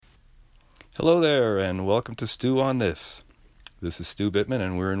Hello there, and welcome to Stew on This. This is Stu Bittman,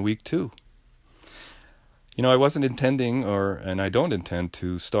 and we're in week 2. I wasn't intending, and I don't intend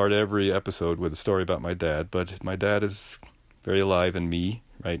to start every episode with a story about my dad, but my dad is very alive in me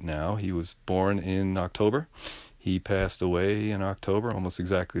right now. He was born in October. He passed away in October, almost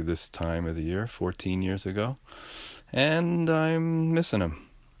exactly this time of the year, 14 years ago, and I'm missing him.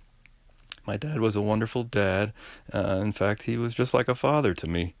 My dad was a wonderful dad. In fact, he was just like a father to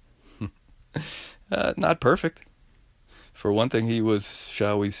me. Not perfect. For one thing, he was,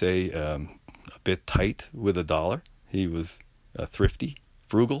 shall we say, a bit tight with a dollar. He was thrifty,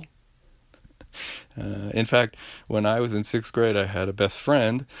 frugal. In fact, when I was in 6th grade, I had a best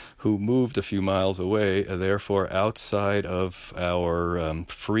friend who moved a few miles away, therefore outside of our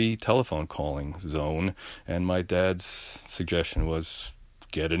free telephone calling zone, and my dad's suggestion was,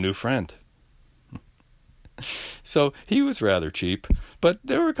 get a new friend. So he was rather cheap, but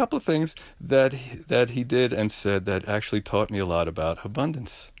there were a couple of things that he did and said that actually taught me a lot about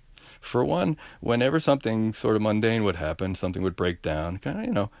abundance. For one, whenever something sort of mundane would happen, something would break down,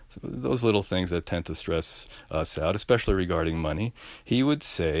 those little things that tend to stress us out, especially regarding money, he would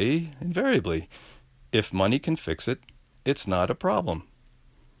say, invariably, if money can fix it, it's not a problem.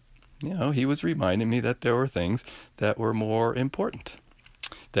 He was reminding me that there were things that were more important,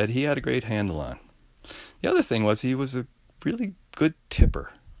 that he had a great handle on. The other thing was he was a really good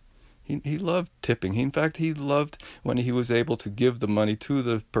tipper. He loved tipping. In fact, he loved when he was able to give the money to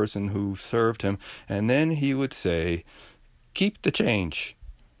the person who served him, and then he would say, keep the change.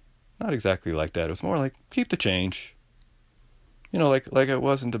 Not exactly like that. It was more like, keep the change. Like it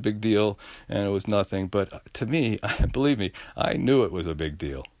wasn't a big deal and it was nothing, but to me, believe me, I knew it was a big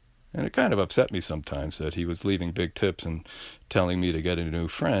deal. And it kind of upset me sometimes that he was leaving big tips and telling me to get a new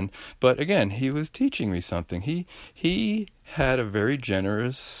friend. But again, he was teaching me something. He had a very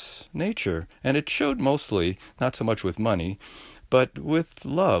generous nature. And it showed mostly, not so much with money, but with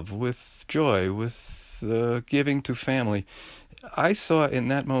love, with joy, with giving to family. I saw in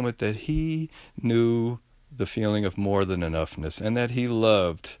that moment that he knew the feeling of more than enoughness and that he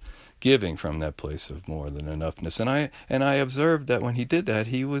loved giving from that place of more than enoughness. And I observed that when he did that,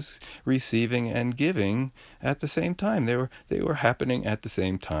 he was receiving and giving at the same time. They were happening at the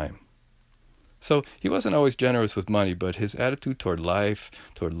same time. So he wasn't always generous with money, but his attitude toward life,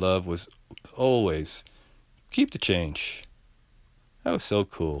 toward love, was always, keep the change. That was so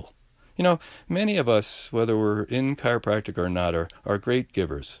cool. Many of us, whether we're in chiropractic or not, are great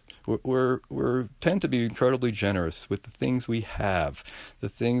givers. We tend to be incredibly generous with the things we have,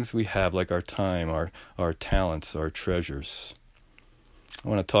 like our time, our talents, our treasures. I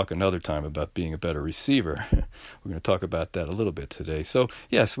want to talk another time about being a better receiver. We're going to talk about that a little bit today. So,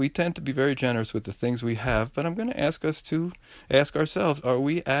 yes, we tend to be very generous with the things we have, but I'm going to ask us to ask ourselves, are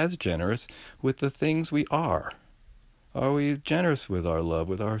we as generous with the things we are? Are we generous with our love,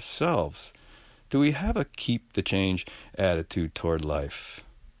 with ourselves? Do we have a keep the change attitude toward life?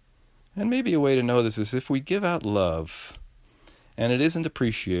 And maybe a way to know this is if we give out love and it isn't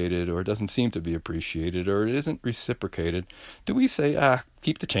appreciated or it doesn't seem to be appreciated or it isn't reciprocated, do we say,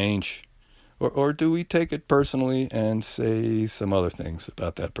 keep the change? Or do we take it personally and say some other things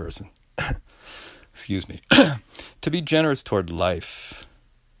about that person? Excuse me. To be generous toward life,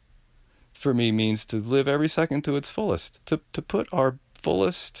 for me, means to live every second to its fullest, to put our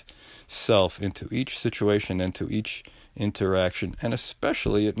fullest self into each situation and to each interaction, and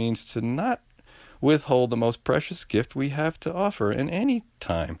especially it means to not withhold the most precious gift we have to offer in any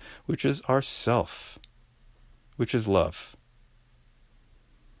time, which is ourself, which is love.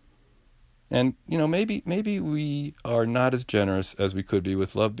 And maybe we are not as generous as we could be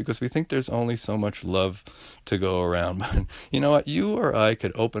with love because we think there's only so much love to go around. But you know what? You or I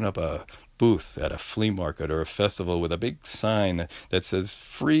could open up a booth at a flea market or a festival with a big sign that says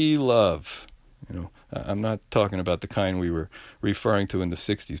free love. I'm not talking about the kind we were referring to in the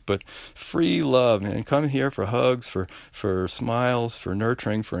 60s, but free love. And come here for hugs, for smiles, for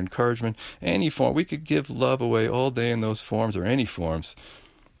nurturing, for encouragement, any form. We could give love away all day in those forms or any forms,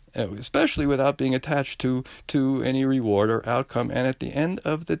 especially without being attached to any reward or outcome. And at the end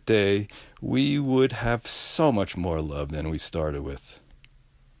of the day, we would have so much more love than we started with.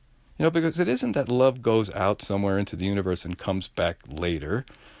 Because it isn't that love goes out somewhere into the universe and comes back later.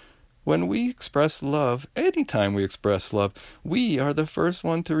 When we express love, anytime we express love, we are the first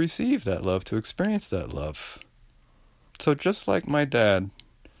one to receive that love, to experience that love. So just like my dad,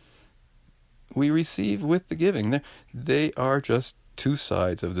 we receive with the giving. They are just two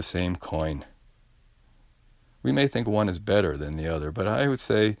sides of the same coin. We may think one is better than the other, but I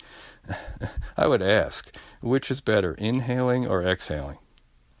would ask, which is better, inhaling or exhaling?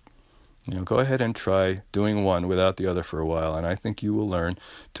 Go ahead and try doing one without the other for a while, and I think you will learn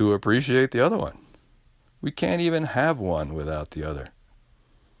to appreciate the other one. We can't even have one without the other.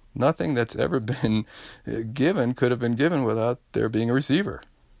 Nothing that's ever been given could have been given without there being a receiver.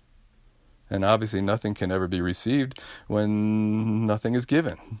 And obviously nothing can ever be received when nothing is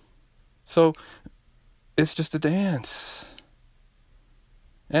given. So it's just a dance.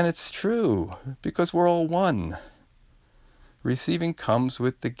 And it's true, because we're all one. Receiving comes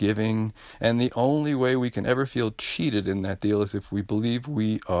with the giving, and the only way we can ever feel cheated in that deal is if we believe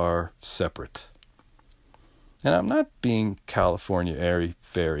we are separate. And I'm not being California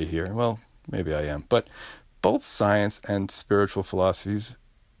airy-fairy here. Well, maybe I am. But both science and spiritual philosophies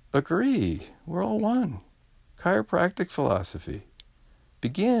agree. We're all one. Chiropractic philosophy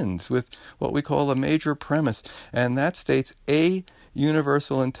begins with what we call a major premise, and that states a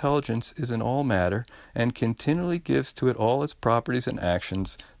universal intelligence is in all matter and continually gives to it all its properties and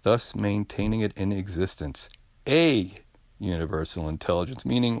actions, thus maintaining it in existence. A universal intelligence,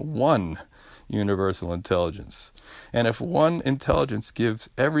 meaning one universal intelligence. And if one intelligence gives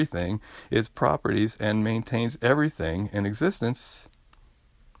everything its properties and maintains everything in existence,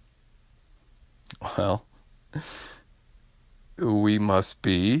 well, we must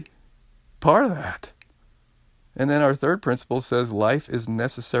be part of that. And then our third principle says life is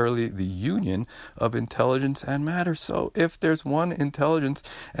necessarily the union of intelligence and matter. So if there's one intelligence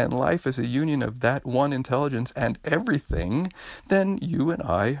and life is a union of that one intelligence and everything, then you and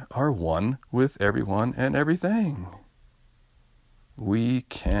I are one with everyone and everything. We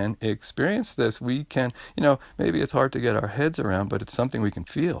can experience this. We can, maybe it's hard to get our heads around, but it's something we can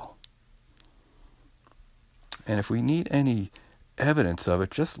feel. And if we need any evidence of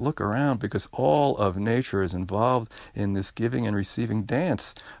it, just look around, because all of nature is involved in this giving and receiving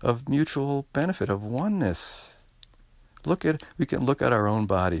dance of mutual benefit, of oneness. We can look at our own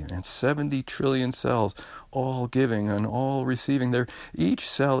body, and 70 trillion cells, all giving and all receiving. Each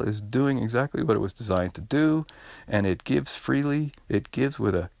cell is doing exactly what it was designed to do, and it gives freely. It gives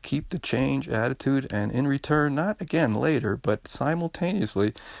with a keep the change attitude, and in return, not again later, but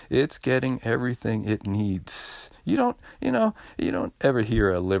simultaneously, it's getting everything it needs. You don't ever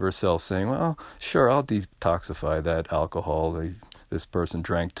hear a liver cell saying, well, sure, I'll detoxify that alcohol this person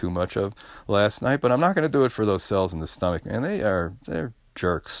drank too much of last night, but I'm not going to do it for those cells in the stomach. Man, they're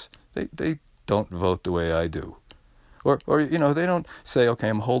jerks. They don't vote the way I do. Or they don't say, okay,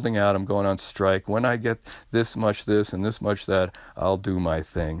 I'm holding out, I'm going on strike. When I get this much this and this much that, I'll do my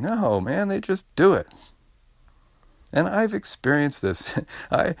thing. No, man, they just do it. And I've experienced this.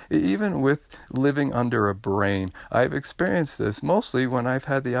 Even with living under a brain, I've experienced this mostly when I've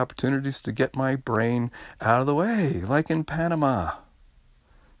had the opportunities to get my brain out of the way, like in Panama,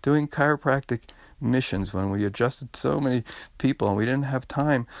 doing chiropractic missions when we adjusted so many people and we didn't have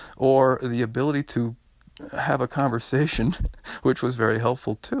time, or the ability to have a conversation, which was very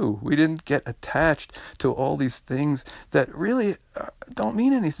helpful too. We didn't get attached to all these things that really don't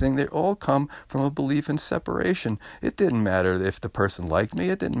mean anything. They all come from a belief in separation. It didn't matter if the person liked me.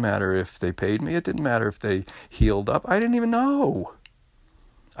 It didn't matter if they paid me. It didn't matter if they healed up. I didn't even know.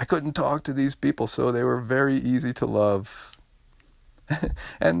 I couldn't talk to these people, so they were very easy to love.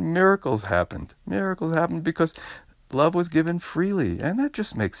 And miracles happened. Miracles happened because love was given freely. And that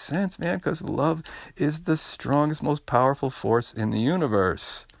just makes sense, man, because love is the strongest, most powerful force in the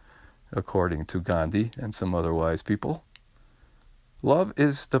universe, according to Gandhi and some other wise people. Love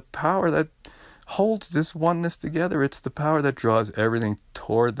is the power that holds this oneness together. It's the power that draws everything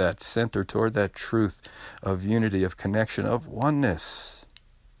toward that center, toward that truth of unity, of connection, of oneness.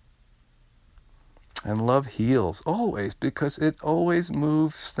 And love heals always, because it always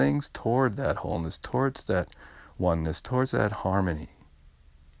moves things toward that wholeness, towards that oneness, towards that harmony.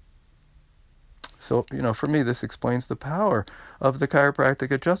 So, for me, this explains the power of the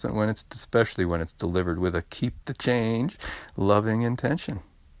chiropractic adjustment, especially when it's delivered with a keep the change, loving intention.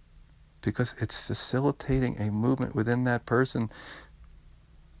 Because it's facilitating a movement within that person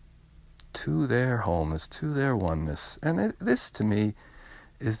to their wholeness, to their oneness. And this, to me,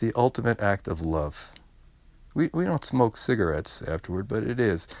 is the ultimate act of love. We don't smoke cigarettes afterward, but it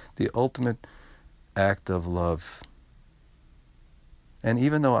is the ultimate act of love. And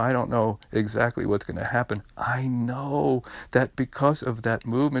even though I don't know exactly what's going to happen, I know that because of that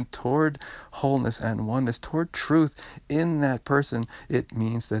movement toward wholeness and oneness, toward truth in that person, it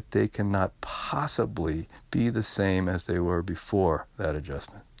means that they cannot possibly be the same as they were before that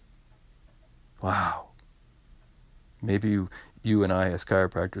adjustment. Wow. Maybe you and I as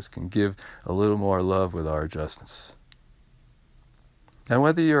chiropractors can give a little more love with our adjustments. And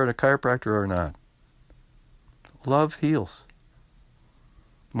whether you're a chiropractor or not, love heals.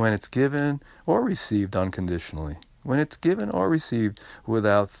 when it's given or received unconditionally, when it's given or received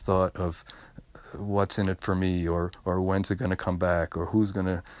without thought of what's in it for me, or when's it going to come back, or who's going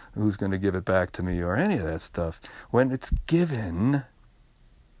to give it back to me, or any of that stuff. When it's given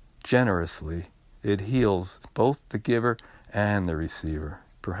generously, it heals both the giver and the receiver.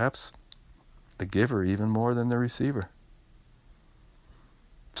 Perhaps the giver even more than the receiver.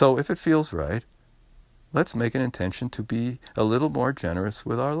 So if it feels right, let's make an intention to be a little more generous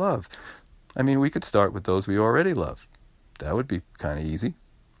with our love. I mean, we could start with those we already love. That would be kind of easy.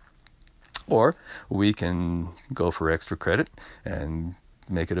 Or we can go for extra credit and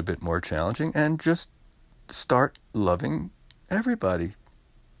make it a bit more challenging and just start loving everybody,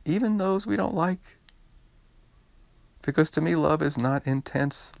 even those we don't like. Because to me, love is not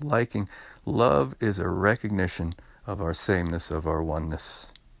intense liking. Love is a recognition of our sameness, of our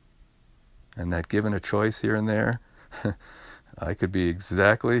oneness. And that given a choice here and there, I could be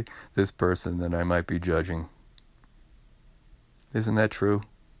exactly this person that I might be judging. Isn't that true?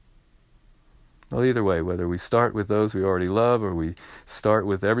 Well, either way, whether we start with those we already love or we start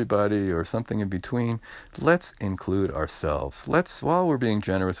with everybody or something in between, let's include ourselves. While we're being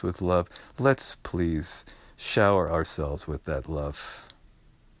generous with love, let's please shower ourselves with that love.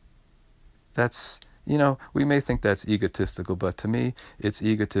 That's, we may think that's egotistical, but to me, it's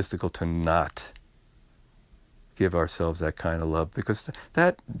egotistical to not give ourselves that kind of love, because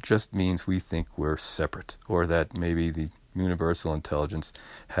that just means we think we're separate, or that maybe the universal intelligence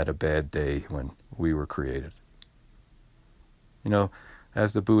had a bad day when we were created.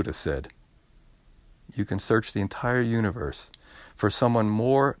 As the Buddha said, you can search the entire universe for someone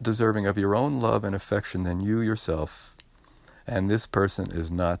more deserving of your own love and affection than you yourself, and this person is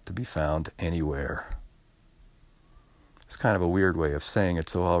not to be found anywhere. It's kind of a weird way of saying it,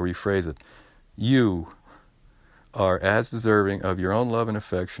 so I'll rephrase it. You are as deserving of your own love and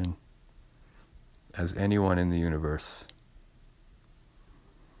affection as anyone in the universe.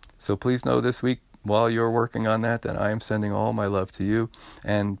 So please know this week, while you're working on that I am sending all my love to you.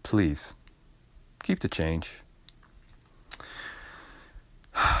 And please, keep the change.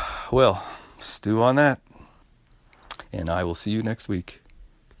 Well, stew on that. And I will see you next week.